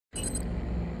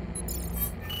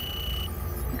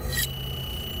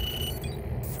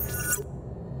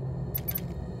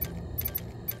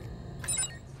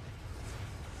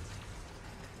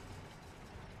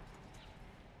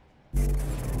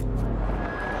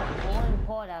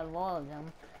out of all of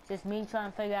them. It's just me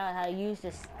trying to figure out how to use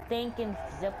this stinking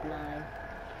zip line.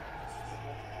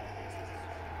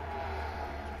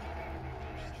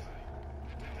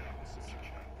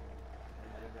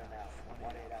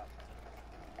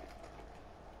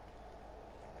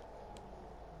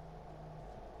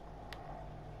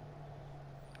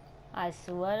 I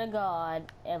swear to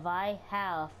God, if I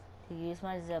have to use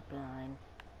my zip line,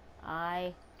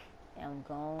 I am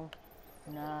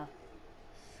gonna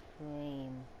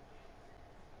scream.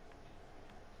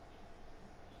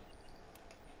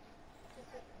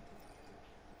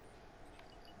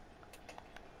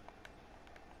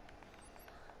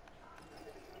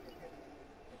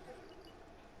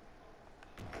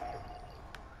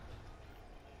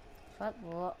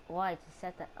 Why to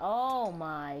set that? Oh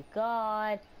my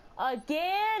God!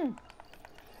 Again!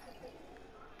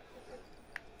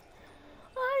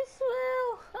 I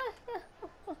swear!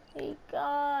 Oh my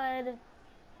God!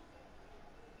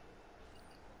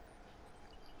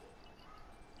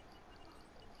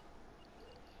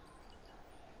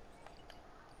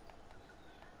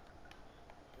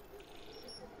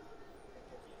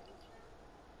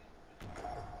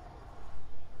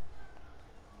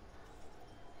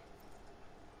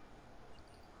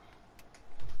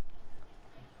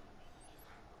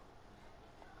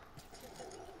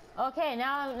 Okay,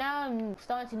 now I'm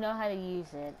starting to know how to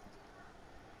use it.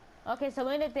 Okay, so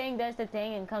when the thing does the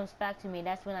thing and comes back to me,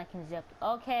 that's when I can zip.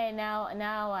 Okay, now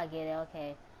I get it.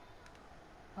 Okay.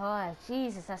 Oh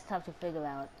Jesus, that's tough to figure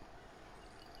out.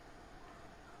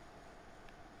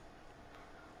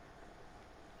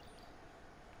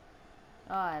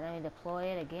 Alright, let me deploy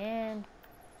it again.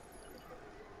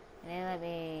 And then let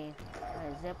me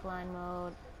zipline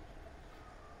mode.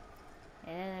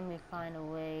 And then let me find a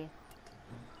way.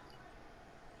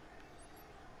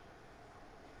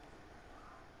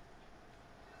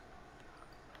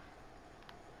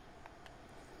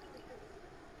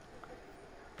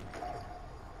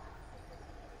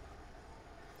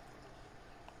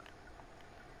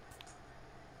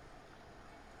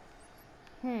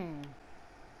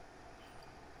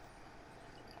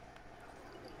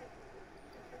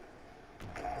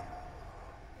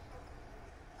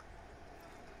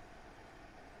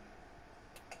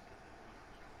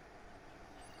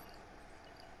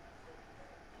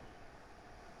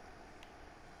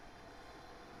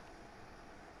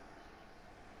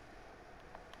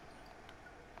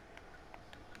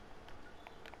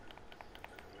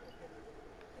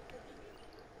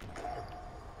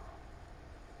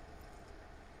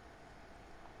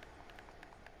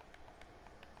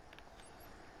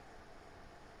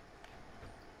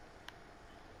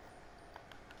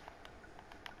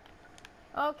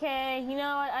 Okay, you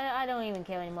know what? I don't even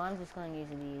care anymore. I'm just gonna use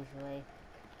it the easy way.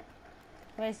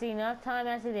 Wasted enough time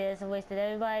as it is, and wasted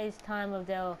everybody's time of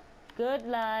their good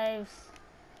lives.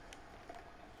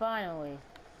 Finally.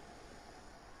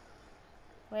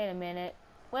 Wait a minute.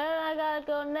 Where I gotta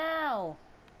go now?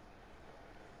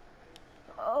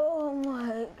 Oh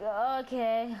my God.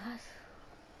 Okay.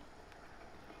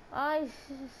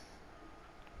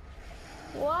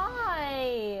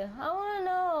 Why? I wanna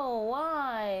know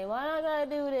why. Why do I gotta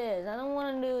do this? I don't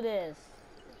wanna do this.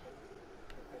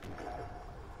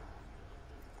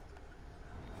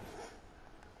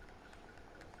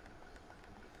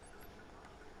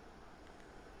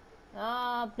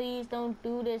 Ah, please don't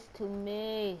do this to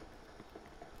me.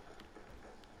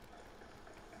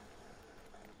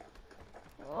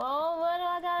 Oh, where do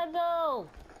I gotta go?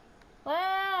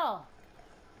 Well,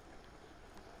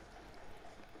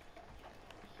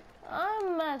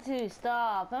 I'm about to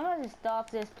stop. I'm about to stop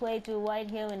this playthrough right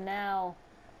here and now.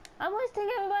 I'm wasting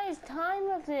everybody's time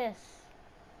with this.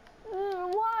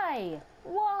 Why?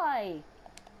 Why?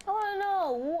 I wanna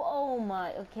know. Oh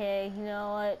my. Okay, you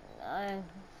know what?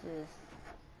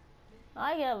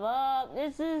 I give up.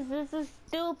 This is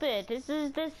stupid. This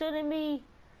shouldn't be.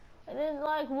 And then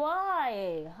like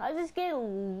why? I just get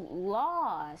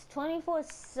lost. 24.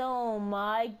 Oh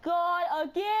my God!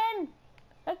 Again?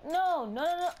 Like no.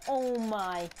 Oh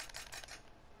my.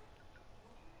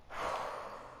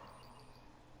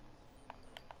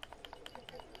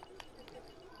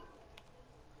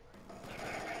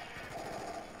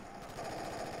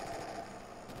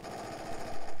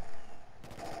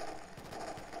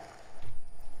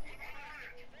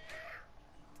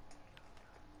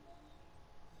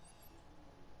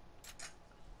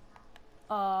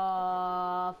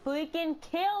 Freaking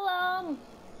kill him!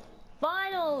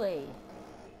 Finally!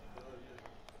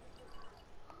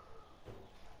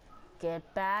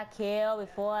 Get back here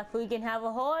before I freaking have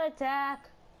a heart attack!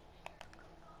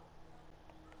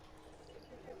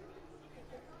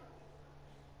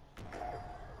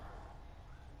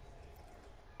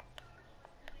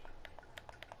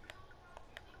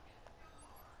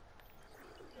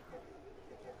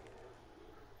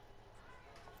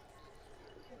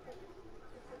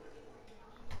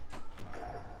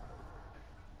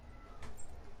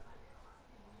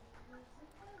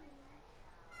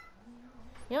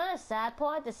 You know the sad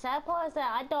part? The sad part is that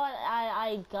I thought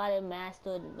I got it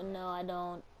mastered, but no, I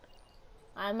don't.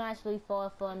 I'm actually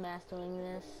far from mastering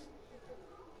this.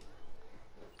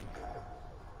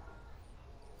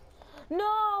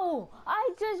 No! I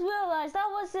just realized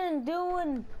I wasn't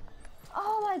doing...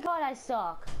 Oh my god, I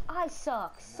suck. I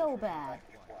suck so bad.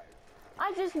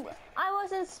 I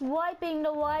wasn't swiping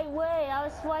the right way. I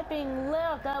was swiping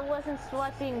left. I wasn't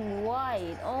swiping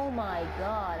right. Oh my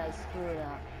god, I screwed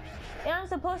up. And I'm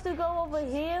supposed to go over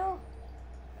here?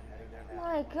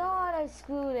 My god, I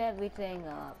screwed everything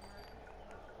up.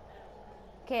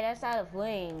 Okay, that's out of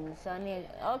range. So I need...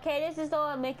 Okay, this is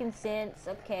all making sense.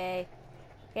 Okay.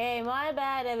 Okay, my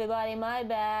bad, everybody. My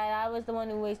bad. I was the one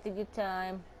who wasted your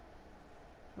time.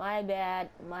 My bad.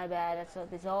 My bad.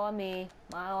 It's all on me.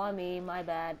 My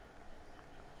bad.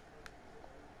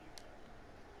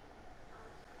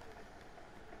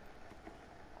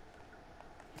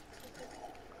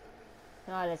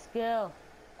 Alright, let's go.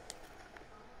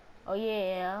 Oh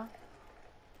yeah.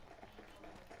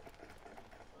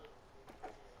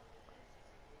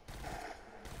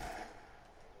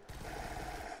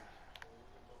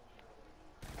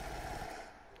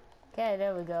 Okay,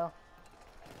 there we go.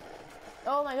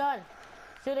 Oh my god.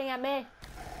 Shooting at me.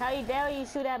 How you dare you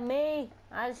shoot at me?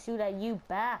 I'll shoot at you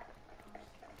back.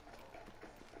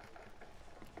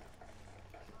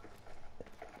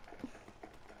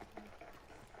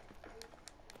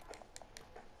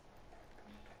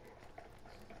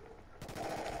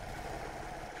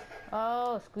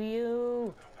 Oh, screw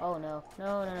you. Oh no.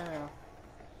 No.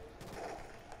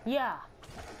 Yeah.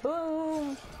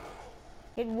 Boom.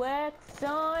 Get wrecked,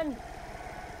 son.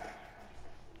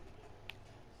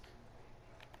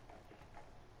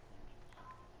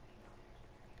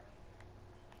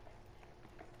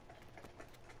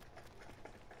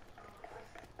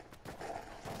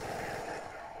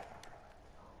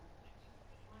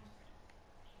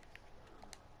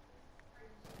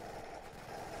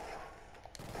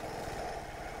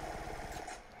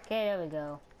 Okay, there we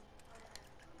go.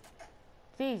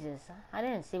 Jesus, I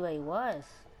didn't see where he was.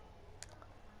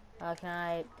 Can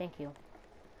I... Thank you.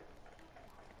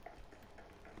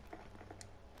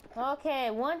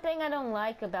 Okay, one thing I don't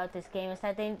like about this game is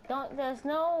that they don't... There's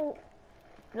no...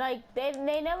 Like,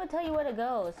 they never tell you where to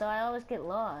go, so I always get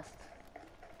lost.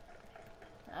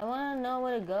 I want to know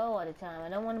where to go all the time. I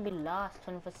don't want to be lost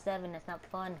 24/7. That's not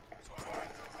fun.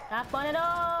 Not fun at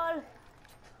all!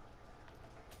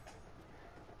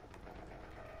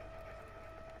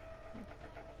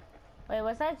 Wait,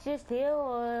 was that just here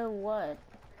or what?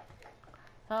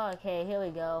 Oh, okay, here we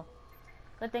go.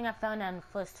 Good thing I found that on the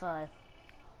first try.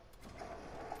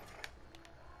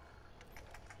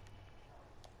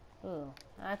 Ooh,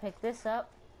 I picked this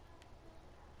up.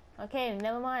 Okay,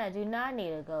 never mind, I do not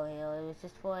need to go here. It was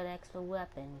just for an extra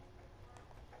weapon.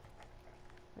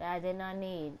 That I did not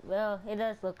need. Well, it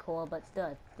does look cool, but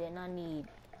still, did not need.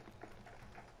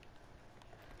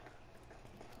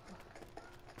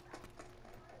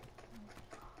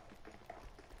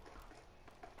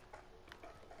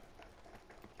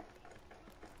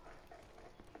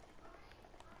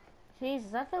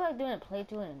 Jesus, I feel like doing a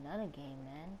playthrough in another game,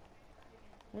 man.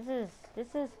 This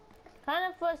is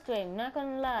kind of frustrating, not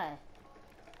gonna lie.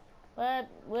 But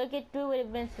we'll get through it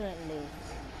eventually.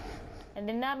 I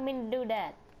did not mean to do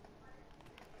that.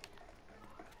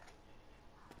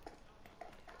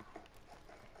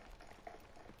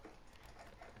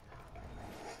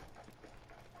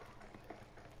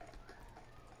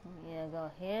 Yeah,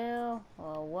 go here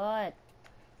or what?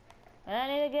 Where I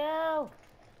need to go?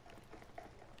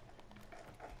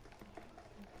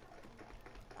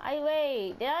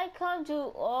 Wait, did I come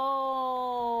to...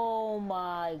 Oh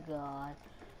my god.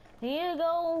 Here you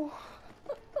go.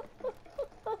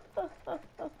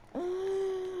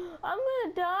 I'm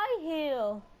gonna die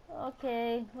here.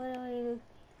 Okay, where do I need to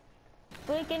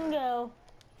freaking go?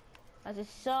 I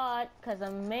just saw it because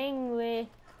I'm angry.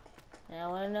 And I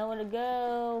want to know where to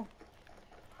go.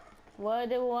 Where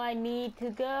do I need to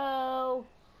go?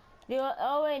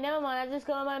 Oh wait, never mind. I just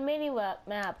go on my mini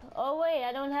map. Oh wait,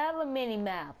 I don't have a mini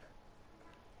map.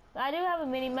 I do have a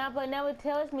mini map, but it never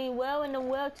tells me where in the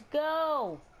world to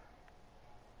go.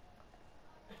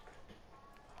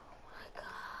 Oh my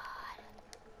god.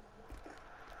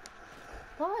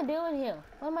 What am I doing here?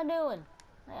 What am I doing?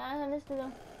 I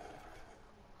understand.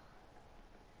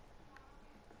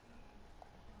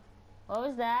 What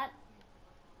was that?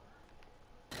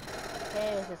 Okay,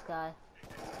 it was this guy.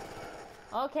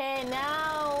 Okay,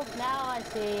 now I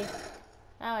see.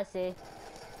 Now I see.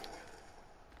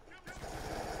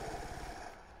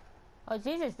 Oh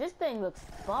Jesus, this thing looks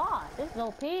fast. This is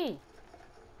OP.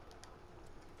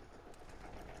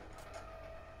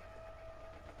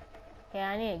 Okay,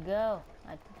 I need to go.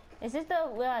 Is this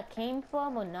where I came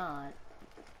from or not?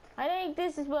 I think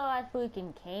this is where I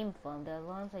freaking came from. The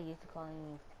alarms I used to calling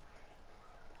me.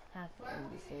 Have to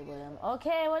disable them.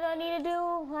 Okay, what do I need to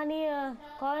do? I need to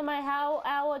call in my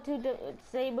hour to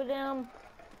disable them.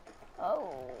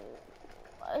 Oh,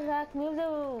 like move the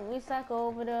recycle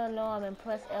over the alarm and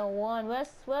press L1.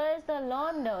 Where is the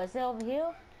alarm though? Is it over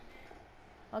here?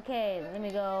 Okay, let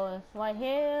me go. It's right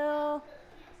here.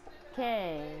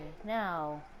 Okay,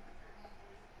 now